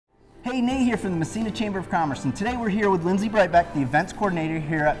Hey, Nate here from the Messina Chamber of Commerce, and today we're here with Lindsey Brightbeck, the events coordinator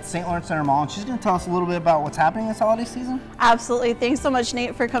here at St. Lawrence Center Mall, and she's going to tell us a little bit about what's happening this holiday season. Absolutely. Thanks so much,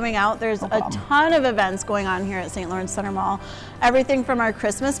 Nate, for coming out. There's a ton of events going on here at St. Lawrence Center Mall. Everything from our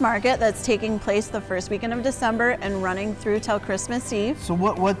Christmas market that's taking place the first weekend of December and running through till Christmas Eve. So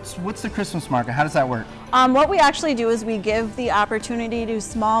what's the Christmas market? How does that work? What we actually do is we give the opportunity to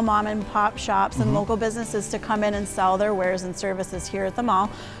small mom and pop shops and local businesses to come in and sell their wares and services here at the mall.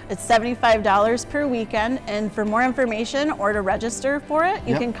 It's $75 per weekend, and for more information or to register for it,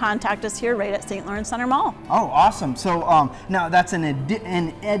 you can contact us here right at St. Lawrence Center Mall. Oh, awesome. So now that's in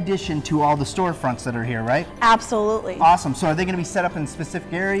addition to all the storefronts that are here, right? Absolutely. Awesome. So are they going to be set up in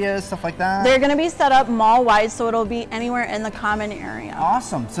specific areas, stuff like that? They're going to be set up mall-wide, so it'll be anywhere in the common area.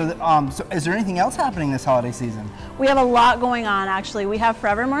 Awesome. So, so is there anything else happening this holiday season? We have a lot going on, actually. We have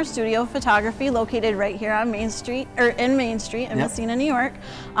Forevermore Studio Photography located right here on Main Street, or in Main Street in Messina, New York.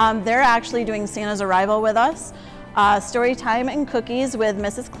 They're actually doing Santa's Arrival with us, story time and cookies with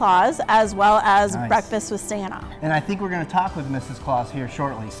Mrs. Claus, as well as breakfast with Santa. And I think we're going to talk with Mrs. Claus here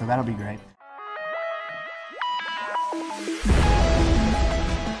shortly, so that'll be great.